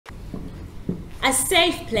A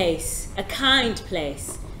safe place, a kind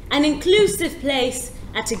place, an inclusive place,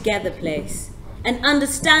 a together place, an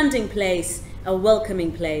understanding place, a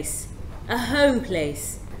welcoming place, a home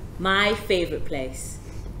place, my favorite place.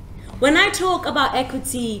 When I talk about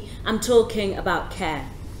equity, I'm talking about care.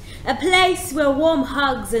 A place where warm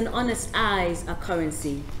hugs and honest eyes are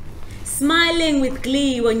currency. Smiling with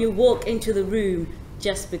glee when you walk into the room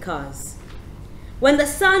just because. When the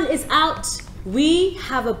sun is out, we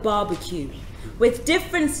have a barbecue with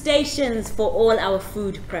different stations for all our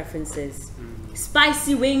food preferences.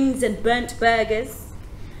 Spicy wings and burnt burgers,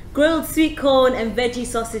 grilled sweet corn and veggie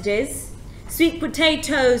sausages, sweet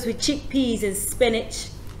potatoes with chickpeas and spinach,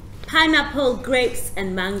 pineapple, grapes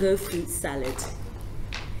and mango fruit salad.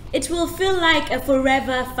 It will feel like a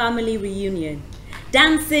forever family reunion,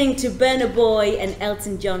 dancing to Burna Boy and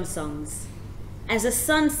Elton John songs. As the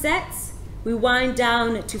sun sets, we wind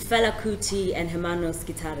down to Fela Kuti and Hermanos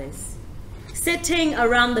Guitares, sitting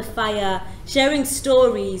around the fire, sharing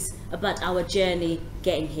stories about our journey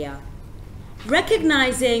getting here.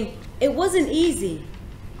 Recognizing it wasn't easy,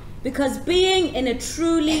 because being in a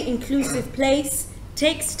truly inclusive place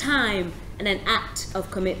takes time and an act of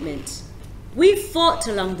commitment. We fought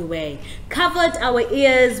along the way, covered our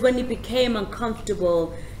ears when it became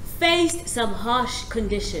uncomfortable, faced some harsh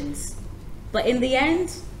conditions, but in the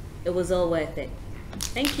end, it was all worth it.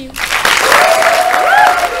 Thank you.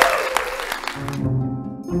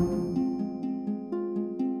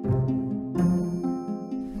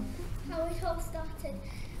 How it all started.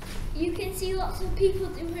 You can see lots of people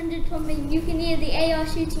doing 100 pumping. You can hear the AR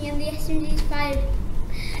shooting and the SMGs fired.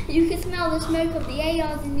 You can smell the smoke of the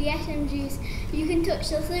ARs and the SMGs. You can touch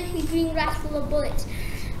the silky green grass full of bullets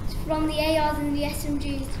from the ARs and the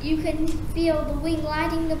SMGs. You can feel the wing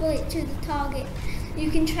gliding the bullet to the target. You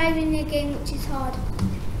can try winning a game, which is hard.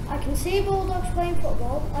 I can see bulldogs playing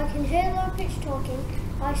football. I can hear low pitch talking.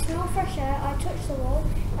 I smell fresh air. I touch the wall.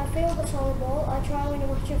 I feel the solid ball. I try win a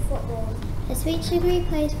match of football. A sweet sugary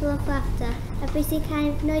place full of laughter. A busy kind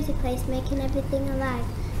of noisy place making everything alive.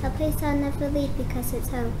 A place I'll never leave because it's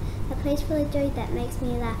home. A place full of joy that makes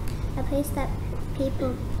me laugh. A place that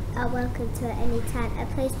people are welcome to at any time. A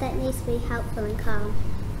place that needs to be helpful and calm.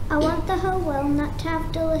 I want the whole world not to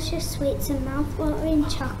have delicious sweets and mouth-watering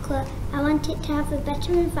chocolate. I want it to have a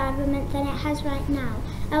better environment than it has right now.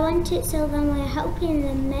 I want it so then we're helping an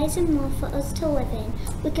amazing world for us to live in.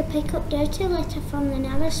 We could pick up dirty litter from the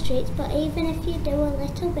narrow streets, but even if you do a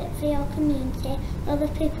little bit for your community, other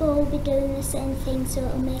people will be doing the same thing, so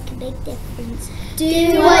it'll make a big difference.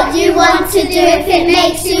 Do what you want to do if it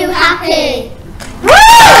makes you happy.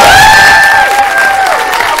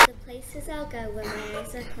 I'll go when my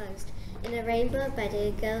eyes are closed. In a rainbow bed,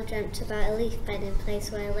 a girl dreamt about a leaf bed in place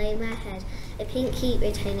where I lay my head. A pink heat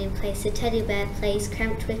retaining place, a teddy bear place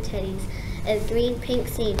cramped with teddies. A green pink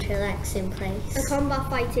scene to relax in place. A combat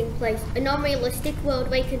fighting place, a non-realistic world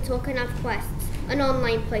where you can talk and have quests. An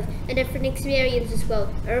online place, a different experiences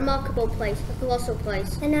world, a remarkable place, a colossal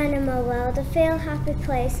place. An animal world, a feel happy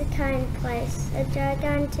place, a kind place, a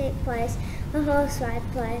gigantic place, a horse ride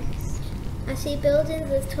place. I see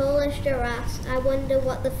buildings as tall as giraffes. I wonder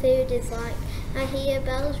what the food is like. I hear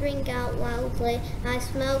bells ring out loudly. I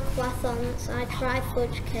smell croissants. I try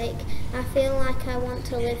fudge cake. I feel like I want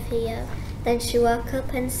to live here. Then she woke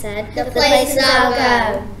up and said, The place I'll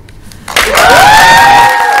go.